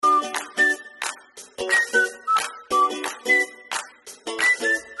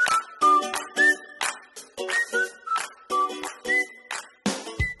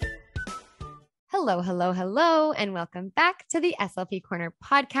Hello, hello, hello, and welcome back to the SLP Corner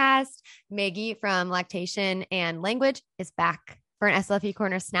podcast. Maggie from Lactation and Language is back for an SLP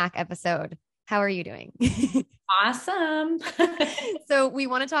Corner snack episode. How are you doing? Awesome. So we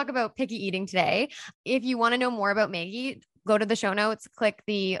want to talk about picky eating today. If you want to know more about Maggie, go to the show notes, click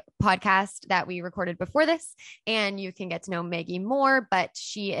the podcast that we recorded before this, and you can get to know Maggie more. But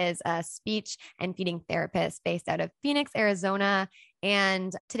she is a speech and feeding therapist based out of Phoenix, Arizona.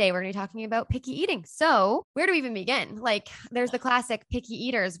 And today we're going to be talking about picky eating. So where do we even begin? Like there's the classic picky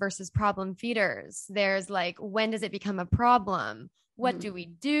eaters versus problem feeders. There's like, when does it become a problem? What do we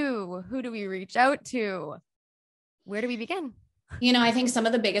do? Who do we reach out to? Where do we begin? I think some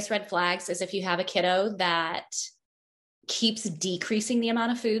of the biggest red flags is if you have a kiddo that keeps decreasing the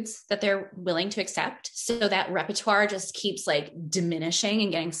amount of foods that they're willing to accept. So that repertoire just keeps like diminishing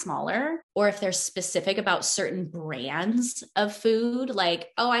and getting smaller. Or if they're specific about certain brands of food, like,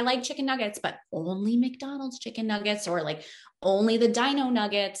 oh, I like chicken nuggets, but only McDonald's chicken nuggets, or like only the Dino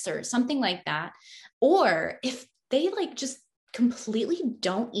nuggets or something like that. Or if they like just completely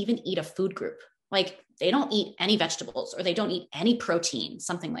don't even eat a food group, like they don't eat any vegetables or they don't eat any protein,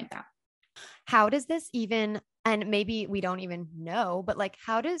 something like that. How does this even, and maybe we don't even know, but like,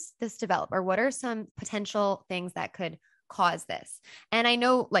 how does this develop, or what are some potential things that could cause this? And I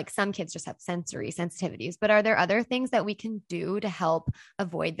know like some kids just have sensory sensitivities, but are there other things that we can do to help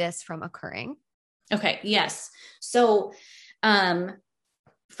avoid this from occurring? Okay. Yes. So, from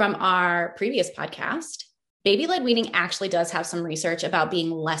our previous podcast, baby-led weaning actually does have some research about being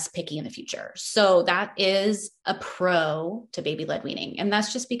less picky in the future. So that is a pro to baby-led weaning. And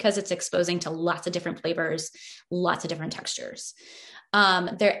that's just because it's exposing to lots of different flavors, lots of different textures.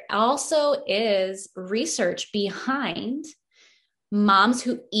 There also is research behind moms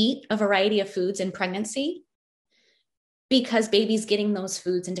who eat a variety of foods in pregnancy because baby's getting those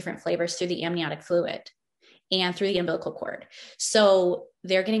foods in different flavors through the amniotic fluid and through the umbilical cord. So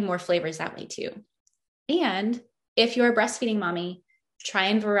they're getting more flavors that way too. And if you're a breastfeeding mommy, try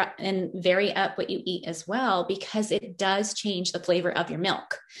and vary up what you eat as well, because it does change the flavor of your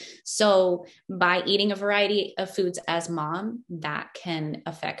milk. So by eating a variety of foods as mom, that can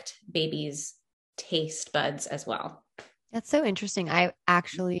affect baby's taste buds as well. That's so interesting. I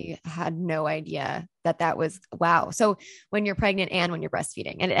actually had no idea that was, wow. So when you're pregnant and when you're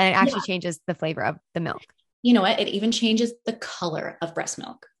breastfeeding, and it actually changes the flavor of the milk. You know what? It even changes the color of breast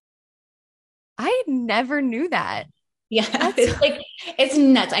milk. I never knew that. Yeah. It's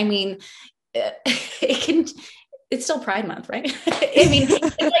nuts. I mean, it's still Pride Month, right? I mean,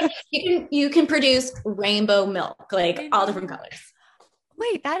 it's like you can produce rainbow milk, like all different colors.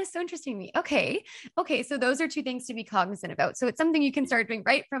 Wait, that is so interesting to me. Okay. So those are two things to be cognizant about. So it's something you can start doing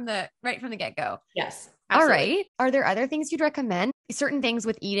right from the get-go. Yes. Absolutely. All right. Are there other things you'd recommend? Certain things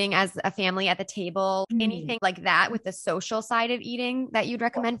with eating as a family at the table, anything like that with the social side of eating that you'd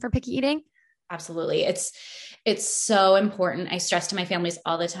recommend for picky eating? Absolutely. It's so important. I stress to my families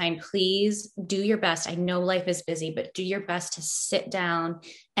all the time, please do your best. I know life is busy, but do your best to sit down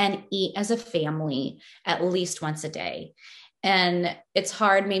and eat as a family at least once a day. And it's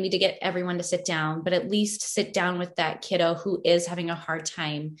hard maybe to get everyone to sit down, but at least sit down with that kiddo who is having a hard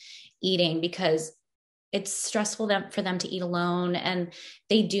time eating, because it's stressful for them to eat alone. And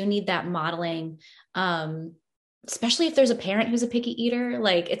they do need that modeling. Especially if there's a parent who's a picky eater,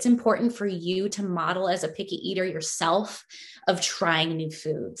 like it's important for you to model as a picky eater yourself of trying new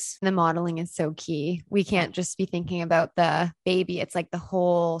foods. The modeling is so key. We can't just be thinking about the baby. It's like the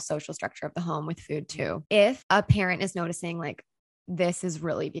whole social structure of the home with food too. If a parent is noticing like this is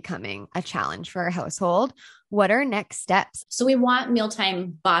really becoming a challenge for our household, what are next steps? So we want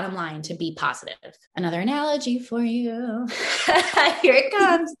mealtime bottom line to be positive. Another analogy for you, here it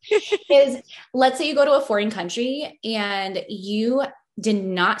comes, is let's say you go to a foreign country and you did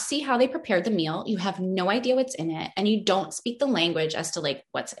not see how they prepared the meal. You have no idea what's in it, and you don't speak the language as to like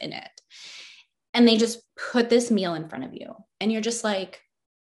what's in it. And they just put this meal in front of you and you're just like,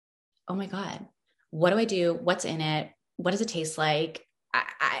 oh my God, what do I do? What's in it? What does it taste like?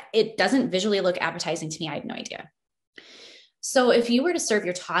 It doesn't visually look appetizing to me. I have no idea. So if you were to serve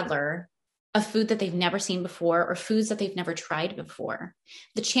your toddler a food that they've never seen before, or foods that they've never tried before,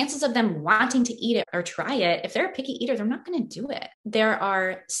 the chances of them wanting to eat it or try it, if they're a picky eater, they're not going to do it. There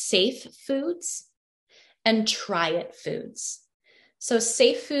are safe foods and try it foods. So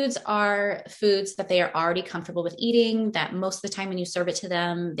safe foods are foods that they are already comfortable with eating, that most of the time when you serve it to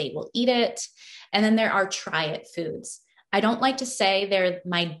them, they will eat it. And then there are try it foods. I don't like to say they're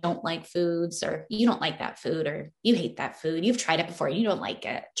my don't like foods, or you don't like that food, or you hate that food. You've tried it before. You don't like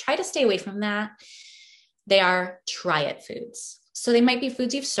it. Try to stay away from that. They are try it foods. So they might be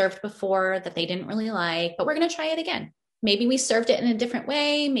foods you've served before that they didn't really like, but we're going to try it again. Maybe we served it in a different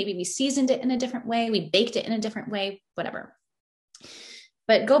way. Maybe we seasoned it in a different way. We baked it in a different way, whatever.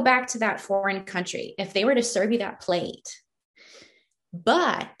 But go back to that foreign country. If they were to serve you that plate,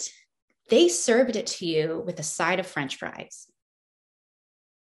 but they served it to you with a side of French fries,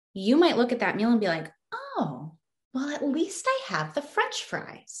 you might look at that meal and be like, oh, well, at least I have the French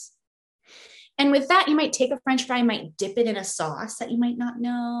fries. And with that, you might take a French fry, might dip it in a sauce that you might not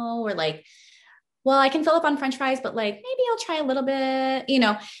know, or like, well, I can fill up on French fries, but like, maybe I'll try a little bit,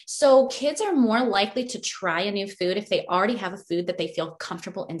 So kids are more likely to try a new food if they already have a food that they feel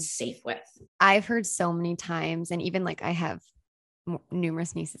comfortable and safe with. I've heard so many times, and even like I have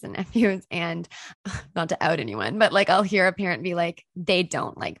numerous nieces and nephews, and not to out anyone, but like I'll hear a parent be like, they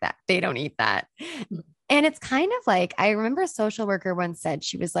don't like that. They don't eat that. And it's kind of like, I remember a social worker once said,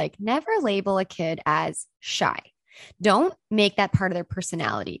 she was like, never label a kid as shy. Don't make that part of their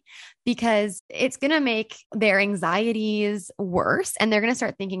personality, because it's going to make their anxieties worse. And they're going to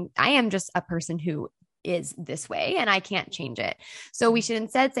start thinking, I am just a person who is this way and I can't change it. So we should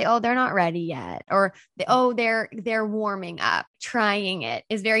instead say, oh, they're not ready yet. Or, they're warming up. Trying it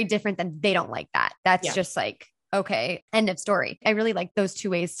is very different than they don't like that. That's just like, okay, end of story. I really like those two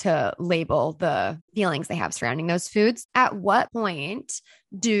ways to label the feelings they have surrounding those foods. At what point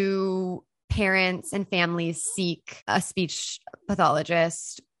do parents and families seek a speech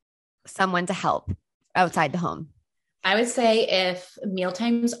pathologist, someone to help outside the home? I would say if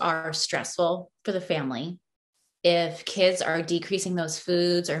mealtimes are stressful for the family, if kids are decreasing those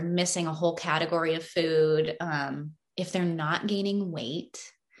foods or missing a whole category of food, if they're not gaining weight,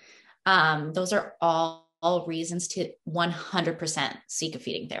 those are all reasons to 100% seek a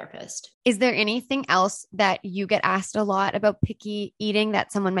feeding therapist. Is there anything else that you get asked a lot about picky eating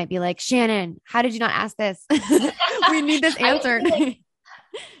that someone might be like, Shannon, how did you not ask this? We need this answered.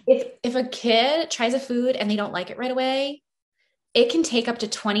 If a kid tries a food and they don't like it right away, it can take up to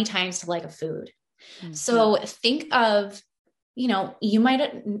 20 times to like a food. Mm-hmm. So think of,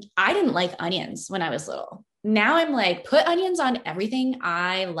 I didn't like onions when I was little. Now I'm like, put onions on everything.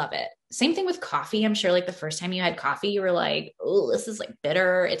 I love it. Same thing with coffee. I'm sure like the first time you had coffee, you were like, oh, this is like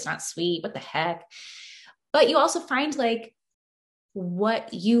bitter. It's not sweet. What the heck? But you also find like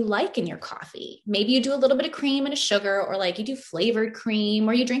what you like in your coffee. Maybe you do a little bit of cream and a sugar, or like you do flavored cream,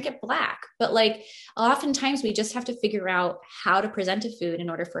 or you drink it black. But like oftentimes we just have to figure out how to present a food in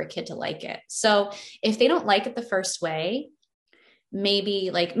order for a kid to like it. So if they don't like it the first way,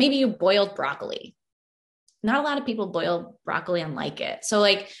 maybe you boiled broccoli. Not a lot of people boil broccoli and like it. So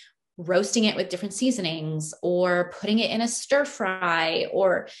like roasting it with different seasonings, or putting it in a stir fry,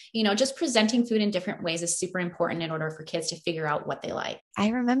 or, just presenting food in different ways is super important in order for kids to figure out what they like. I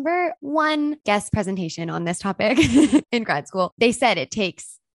remember one guest presentation on this topic in grad school. They said it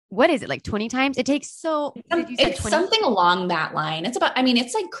takes, what is it, like 20 times? It takes it's something along that line. It's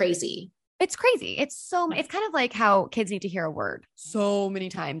like crazy. It's crazy. It's kind of like how kids need to hear a word so many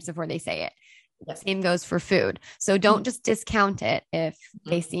times before they say it. Yes. Same goes for food. So don't just discount it if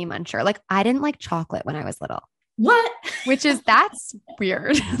they seem unsure. Like I didn't like chocolate when I was little. What? That's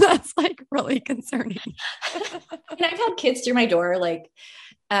weird. That's like really concerning. And I've had kids through my door, like,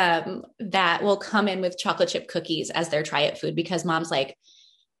 that will come in with chocolate chip cookies as their try it food, because mom's like,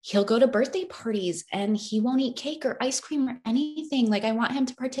 he'll go to birthday parties and he won't eat cake or ice cream or anything. Like I want him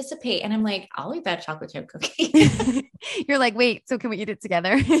to participate. And I'm like, I'll eat that chocolate chip cookie. You're like, wait, so can we eat it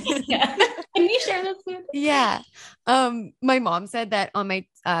together? Yeah. Can we share this food? Yeah. My mom said that on my,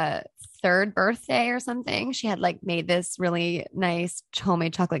 third birthday or something, she had like made this really nice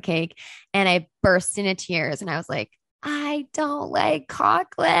homemade chocolate cake, and I burst into tears and I was like, I don't like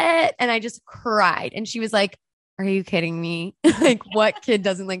chocolate. And I just cried. And she was like, are you kidding me? Like what kid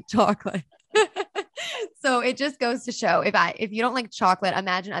doesn't like chocolate? So it just goes to show, if you don't like chocolate,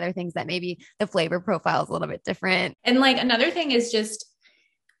 imagine other things that maybe the flavor profile is a little bit different. And like another thing is just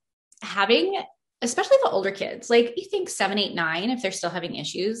having, especially the older kids, like you think 7, 8, 9, if they're still having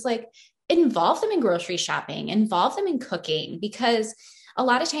issues, like involve them in grocery shopping, involve them in cooking, because a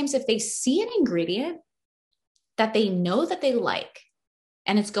lot of times if they see an ingredient that they know that they like,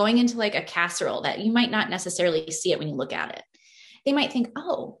 and it's going into like a casserole that you might not necessarily see it when you look at it, they might think,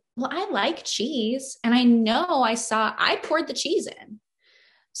 oh, well, I like cheese. And I know I poured the cheese in.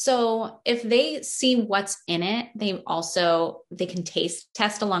 So if they see what's in it, they can taste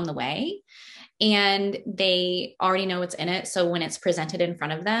test along the way, and they already know what's in it. So when it's presented in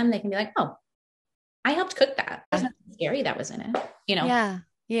front of them, they can be like, oh, I helped cook that. That's not scary that was in it, Yeah.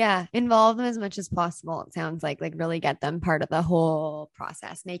 Yeah. Involve them as much as possible. It sounds like really get them part of the whole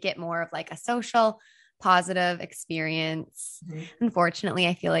process, make it more of like a social positive experience. Mhm. Unfortunately,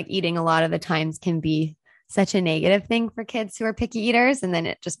 I feel like eating a lot of the times can be such a negative thing for kids who are picky eaters. And then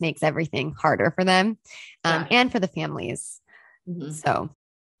it just makes everything harder for them Yeah. and for the families. Mhm. So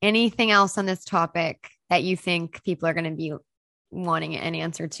anything else on this topic that you think people are going to be wanting an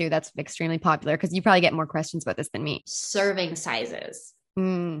answer to that's extremely popular? Because you probably get more questions about this than me. Serving sizes.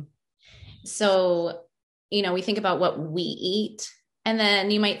 Mm. So, we think about what we eat, and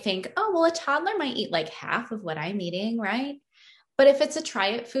then you might think, oh, well, a toddler might eat like half of what I'm eating, right? But if it's a try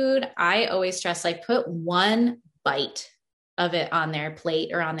it food, I always stress like put one bite of it on their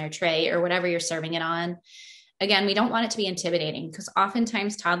plate or on their tray or whatever you're serving it on. Again, we don't want it to be intimidating because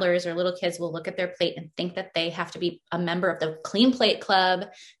oftentimes toddlers or little kids will look at their plate and think that they have to be a member of the Clean Plate Club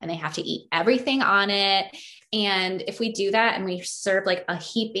and they have to eat everything on it. And if we do that and we serve like a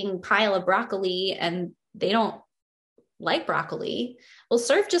heaping pile of broccoli and they don't like broccoli, we'll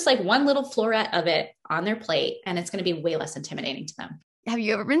serve just like one little floret of it on their plate and it's going to be way less intimidating to them. Have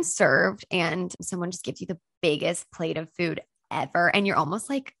you ever been served and someone just gives you the biggest plate of food ever and you're almost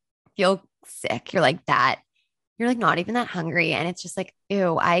like feel sick? You're like not even that hungry. And it's just like,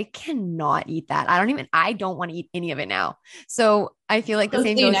 ew, I cannot eat that. I don't want to eat any of it now. So I feel like the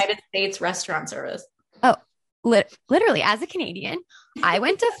same the goes. United States restaurant service. Oh, literally as a Canadian, I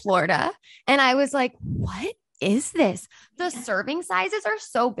went to Florida and I was like, what is this? The serving sizes are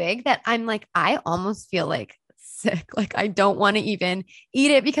so big that I'm like, I almost feel like sick. Like I don't want to even eat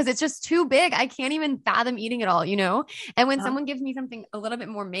it because it's just too big. I can't even fathom eating it all, And when someone gives me something a little bit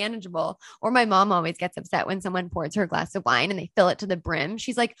more manageable, or my mom always gets upset when someone pours her a glass of wine and they fill it to the brim.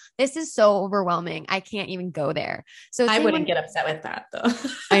 She's like, this is so overwhelming. I can't even go there. So I wouldn't get upset with that though.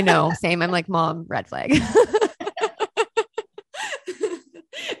 I know. Same. I'm like, Mom, red flag.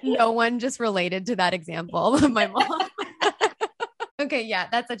 No one just related to that example of my mom. Okay, yeah,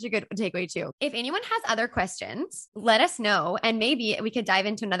 that's such a good takeaway too. If anyone has other questions, let us know. And maybe we could dive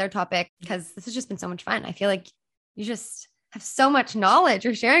into another topic because this has just been so much fun. I feel like you just have so much knowledge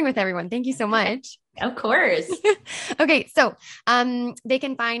you're sharing with everyone. Thank you so much. Of course. Okay, so they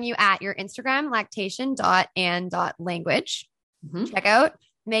can find you at your Instagram, lactation.and.language. Mm-hmm. Check out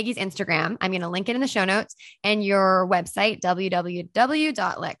Maggie's Instagram. I'm going to link it in the show notes and your website,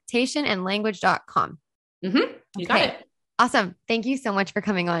 www.lactationandlanguage.com. Mm-hmm. You got it. Awesome. Thank you so much for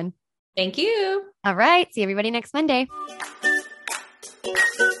coming on. Thank you. All right. See everybody next Monday.